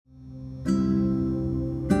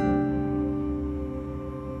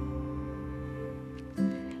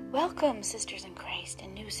Welcome, sisters in Christ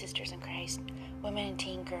and new sisters in Christ, women and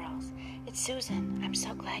teen girls. It's Susan. I'm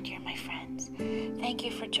so glad you're my friends. Thank you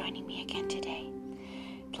for joining me again today.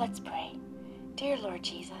 Let's pray. Dear Lord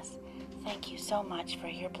Jesus, thank you so much for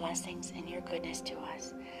your blessings and your goodness to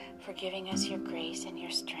us, for giving us your grace and your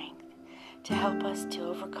strength to help us to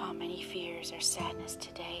overcome any fears or sadness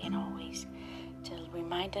today and always, to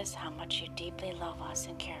remind us how much you deeply love us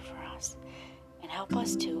and care for us. And help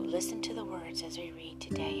us to listen to the words as we read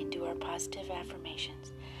today and do our positive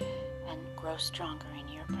affirmations and grow stronger in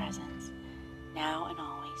your presence, now and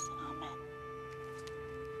always.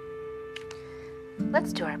 Amen.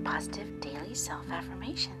 Let's do our positive daily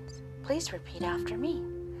self-affirmations. Please repeat after me.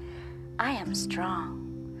 I am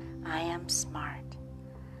strong. I am smart.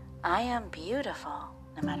 I am beautiful,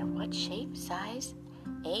 no matter what shape, size,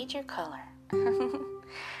 age, or color.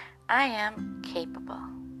 I am capable.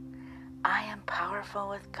 I am powerful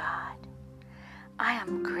with God. I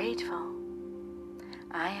am grateful.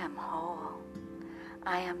 I am whole.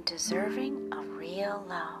 I am deserving of real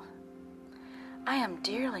love. I am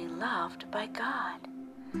dearly loved by God.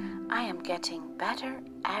 I am getting better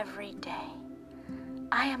every day.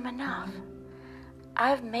 I am enough.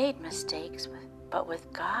 I've made mistakes, but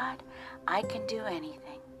with God, I can do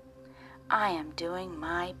anything. I am doing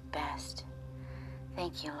my best.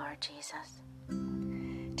 Thank you, Lord Jesus.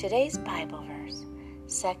 Today's Bible verse,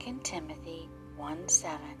 2 Timothy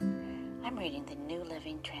 1:7. I'm reading the New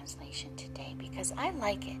Living Translation today because I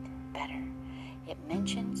like it better. It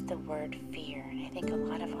mentions the word fear, and I think a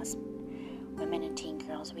lot of us, women and teen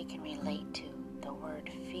girls, we can relate to the word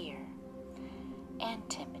fear and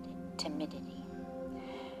timidity.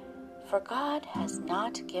 For God has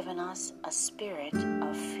not given us a spirit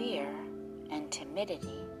of fear and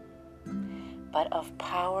timidity, but of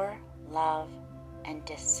power, love, and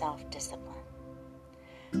self-discipline.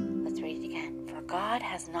 Let's read it again. For God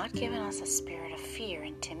has not given us a spirit of fear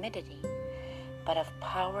and timidity, but of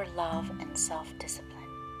power, love, and self-discipline.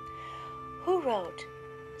 Who wrote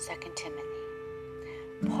 2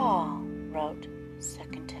 Timothy? Paul wrote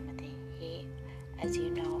 2 Timothy. He, as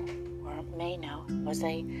you know, or may know, was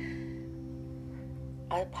an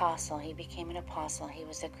apostle. He became an apostle. He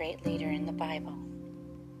was a great leader in the Bible.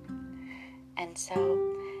 And so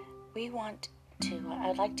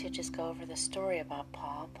I'd like to just go over the story about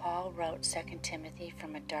Paul. Paul wrote 2 Timothy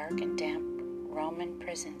from a dark and damp Roman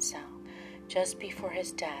prison cell just before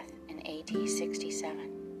his death in AD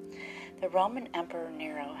 67. The Roman Emperor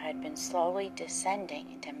Nero had been slowly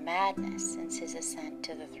descending into madness since his ascent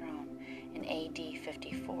to the throne in AD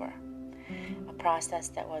 54, a process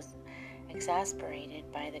that was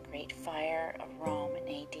exacerbated by the Great Fire of Rome in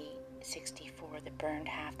AD 64 that burned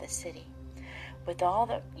half the city. With all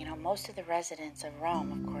most of the residents of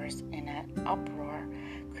Rome, of course, in an uproar,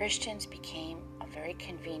 Christians became a very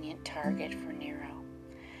convenient target for Nero,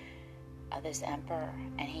 this emperor,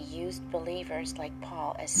 and he used believers like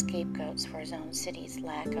Paul as scapegoats for his own city's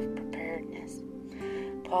lack of preparedness.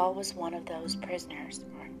 Paul was one of those prisoners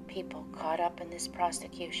or people caught up in this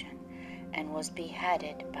prosecution and was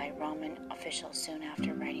beheaded by Roman officials soon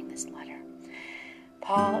after writing this letter.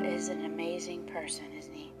 Paul is an amazing person,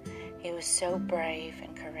 isn't he? He was so brave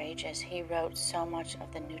and courageous. He wrote so much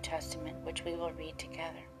of the New Testament, which we will read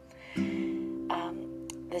together.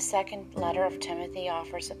 The second letter of Timothy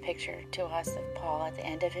offers a picture to us of Paul at the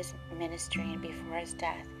end of his ministry and before his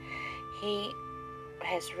death. He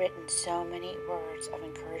has written so many words of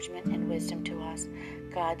encouragement and wisdom to us.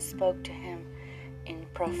 God spoke to him in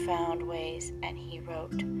profound ways, and he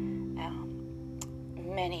wrote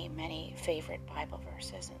many favorite Bible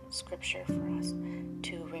verses and scripture for us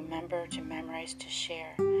to remember, to memorize, to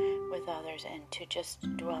share with others, and to just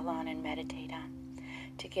dwell on and meditate on,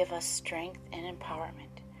 to give us strength and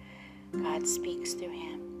empowerment. God speaks through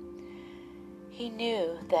him.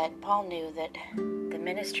 Paul knew that the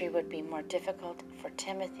ministry would be more difficult for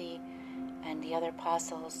Timothy and the other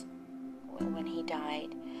apostles when he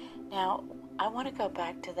died. Now, I want to go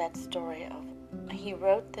back to that story of he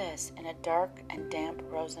wrote this in a dark and damp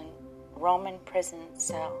Roman prison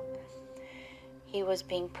cell. He was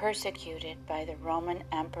being persecuted by the Roman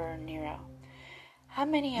Emperor Nero. How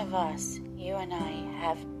many of us, you and I,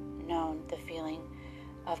 have known the feeling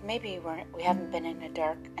of maybe we haven't been in a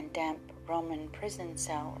dark and damp Roman prison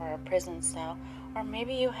cell or a prison cell, or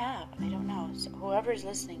maybe you have, I don't know. So whoever's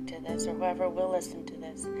listening to this or whoever will listen to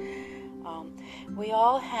this, we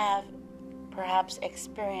all have perhaps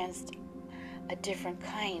experienced a different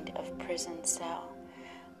kind of prison cell,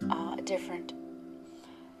 a different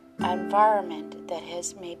environment that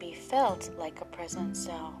has maybe felt like a prison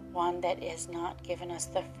cell, one that has not given us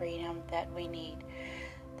the freedom that we need,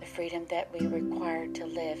 the freedom that we require to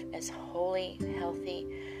live as holy, healthy,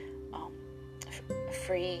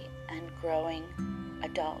 free and growing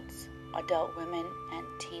adult women and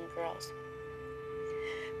teen girls.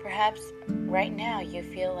 Perhaps right now you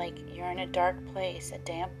feel like you're in a dark place, a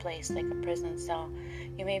damp place, like a prison cell.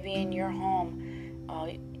 You may be in your home,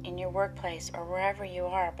 in your workplace, or wherever you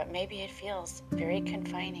are, but maybe it feels very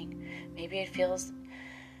confining. Maybe it feels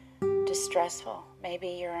distressful. Maybe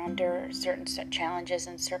you're under certain challenges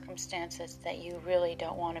and circumstances that you really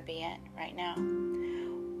don't want to be in right now.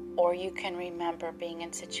 Or you can remember being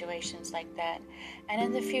in situations like that. And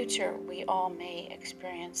in the future, we all may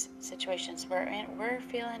experience situations where we're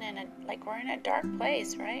feeling like we're in a dark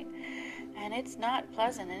place, right? And it's not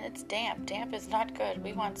pleasant and it's damp. Damp is not good.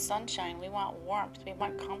 We want sunshine. We want warmth. We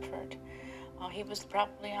want comfort. He was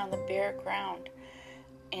probably on the bare ground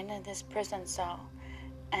in this prison cell.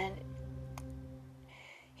 And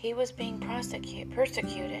he was being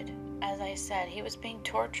persecuted, as I said. He was being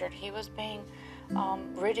tortured. He was being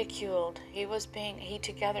ridiculed. He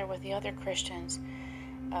together with the other Christians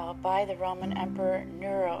by the Roman Emperor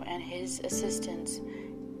Nero and his assistants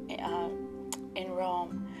in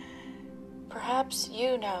Rome. Perhaps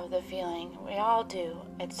you know the feeling. We all do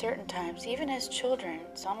at certain times. Even as children,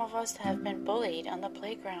 some of us have been bullied on the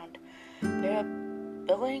playground.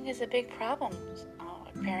 Bullying is a big problem,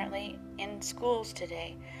 apparently, in schools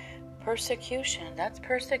today. Persecution, that's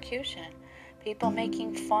persecution. People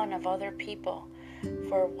making fun of other people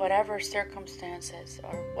for whatever circumstances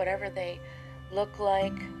or whatever they look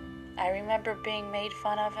like. I remember being made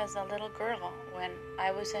fun of as a little girl when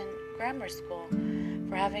I was in grammar school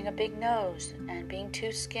for having a big nose and being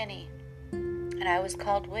too skinny. And I was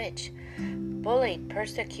called witch, bullied,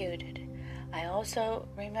 persecuted. I also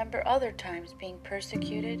remember other times being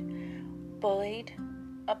persecuted, bullied,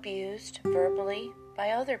 abused verbally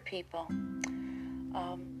by other people.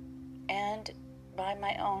 And by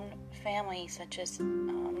my own family, such as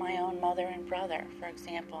my own mother and brother, for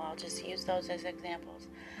example. I'll just use those as examples,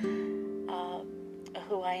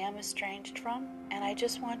 who I am estranged from. And I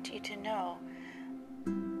just want you to know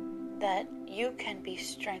that you can be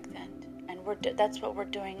strengthened. And that's what we're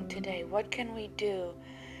doing today. What can we do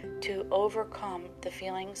to overcome the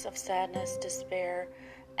feelings of sadness, despair,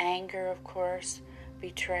 anger, of course,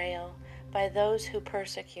 betrayal, by those who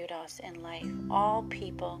persecute us in life? All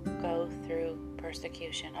people go through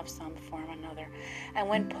persecution of some form or another. And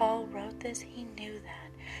when Paul wrote this, he knew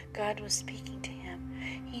that God was speaking to him.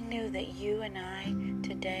 He knew that you and I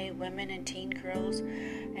today, women and teen girls,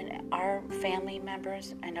 and our family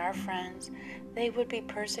members and our friends, they would be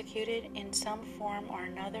persecuted in some form or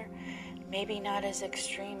another. Maybe not as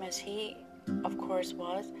extreme as he, of course,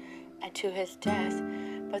 was, and to his death.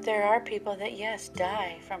 But there are people that, yes,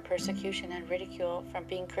 die from persecution and ridicule from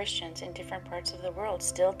being Christians in different parts of the world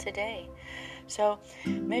still today. So,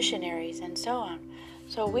 missionaries and so on.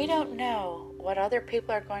 So we don't know what other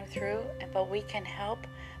people are going through, but we can help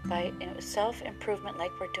by self-improvement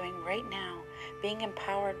like we're doing right now, being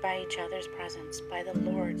empowered by each other's presence, by the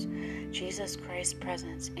Lord's, Jesus Christ's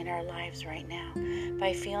presence in our lives right now,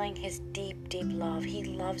 by feeling his deep, deep love. He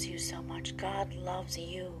loves you so much. God loves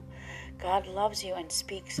you. God loves you and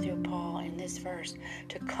speaks through Paul in this verse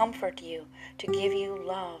to comfort you, to give you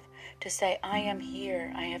love, to say, I am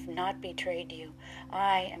here. I have not betrayed you.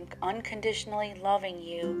 I am unconditionally loving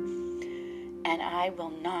you, and I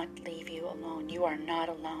will not leave you alone. You are not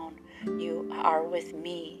alone. You are with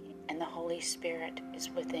me, and the Holy Spirit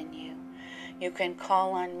is within you. You can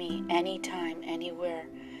call on me anytime, anywhere,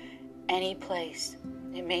 any place.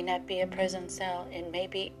 It may not be a prison cell. It may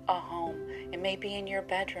be a home. It may be in your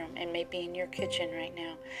bedroom. It may be in your kitchen right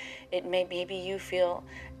now. Maybe you feel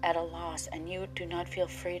at a loss and you do not feel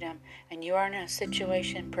freedom. And you are in a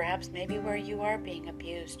situation perhaps maybe where you are being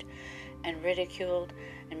abused and ridiculed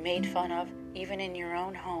and made fun of, even in your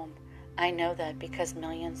own home. I know that because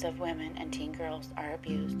millions of women and teen girls are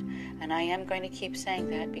abused. And I am going to keep saying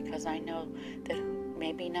that because I know that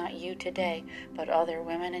maybe not you today, but other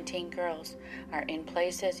women and teen girls are in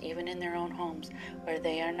places, even in their own homes, where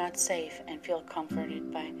they are not safe and feel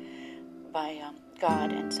comforted by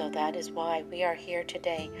God. And so that is why we are here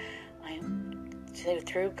today.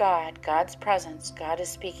 Through God's presence, God is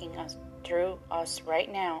speaking through us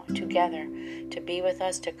right now together to be with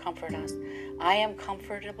us, to comfort us. I am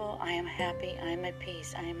comfortable, I am happy, I am at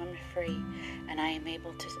peace, I am free, and I am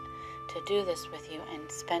able to do this with you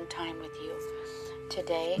and spend time with you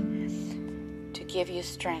today to give you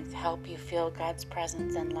strength, help you feel God's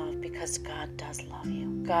presence and love, because God does love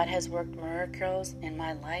you. God has worked miracles in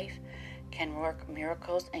my life, can work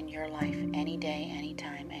miracles in your life any day,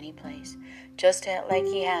 anytime, any place, just like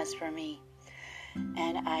he has for me.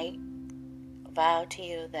 And I vow to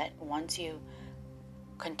you that once you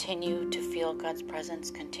continue to feel God's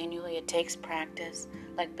presence continually, it takes practice,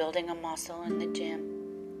 like building a muscle in the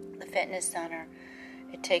gym, the fitness center.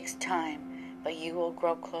 It takes time, but you will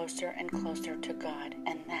grow closer and closer to God,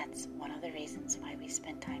 and that's one of the reasons why we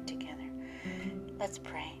spend time together. Let's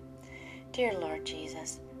pray. Dear Lord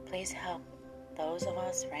Jesus, please help those of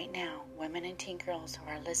us right now, women and teen girls who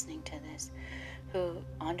are listening to this, who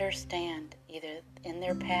understand either in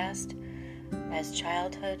their past, as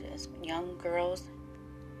childhood, as young girls,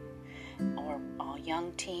 or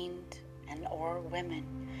young teens, and or women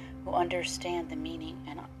who understand the meaning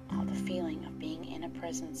and the feeling of being in a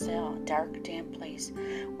prison cell, a dark, damp place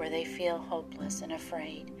where they feel hopeless and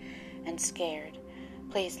afraid and scared.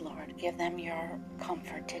 Please, Lord, give them your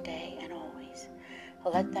comfort today and always.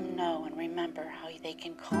 Let them know and remember how they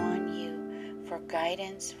can call on you for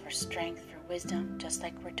guidance, for strength, for wisdom, just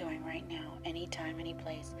like we're doing right now, anytime, any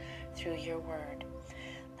place, through your word,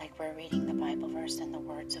 like we're reading the Bible verse and the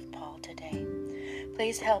words of Paul today.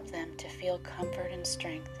 Please help them to feel comfort and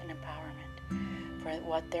strength and empowerment for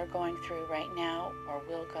what they're going through right now or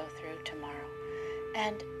will go through tomorrow.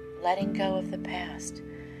 And letting go of the past,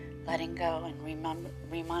 letting go and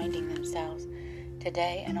reminding themselves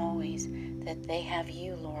today and always that they have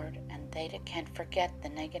you, Lord, and they can forget the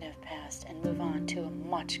negative past and move on to a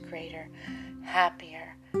much greater,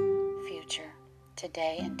 happier future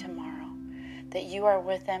today and tomorrow. That you are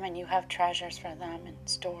with them and you have treasures for them in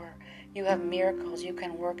store. You have miracles you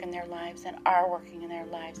can work in their lives and are working in their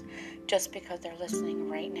lives just because they're listening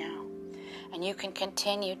right now. And you can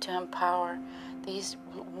continue to empower these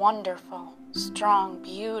wonderful, strong,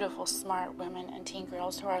 beautiful, smart women and teen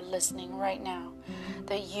girls who are listening right now.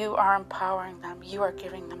 That you are empowering them. You are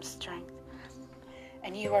giving them strength.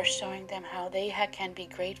 And you are showing them how they can be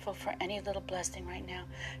grateful for any little blessing right now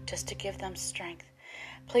just to give them strength.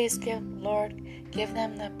 Please Lord, give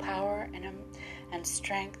them the power and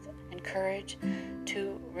strength and courage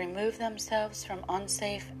to remove themselves from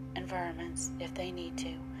unsafe environments if they need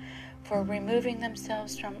to, for removing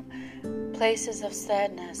themselves from places of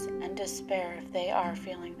sadness and despair if they are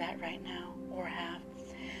feeling that right now or have.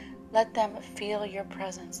 Let them feel your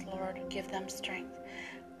presence, Lord. Give them strength.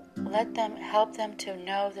 Let them help them to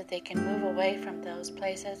know that they can move away from those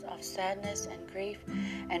places of sadness and grief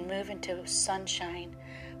and move into sunshine,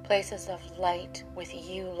 places of light with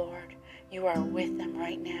you, Lord. You are with them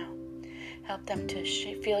right now. Help them to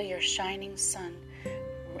feel your shining sun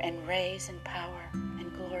and rays and power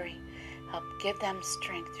and glory. Help give them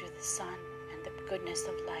strength through the sun and the goodness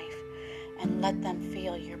of life, and let them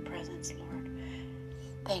feel your presence, Lord.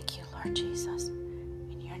 Thank you, Lord Jesus.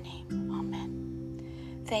 In your name,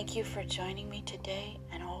 amen. Thank you for joining me today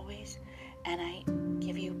and always, and I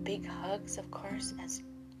give you big hugs, of course, as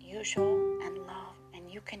usual, and love, and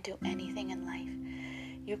you can do anything in life.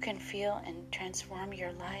 You can feel and transform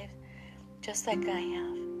your life just like I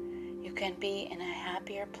have. You can be in a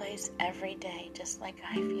happier place every day, just like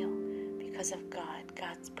I feel, because of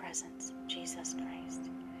God's presence, Jesus Christ.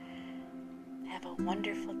 Have a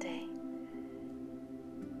wonderful day.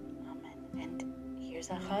 Amen. And here's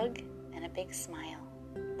a hug and a big smile.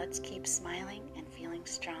 Let's keep smiling and feeling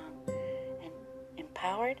strong and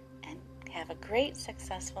empowered, and have a great,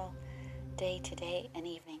 successful day today and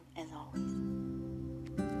evening as always.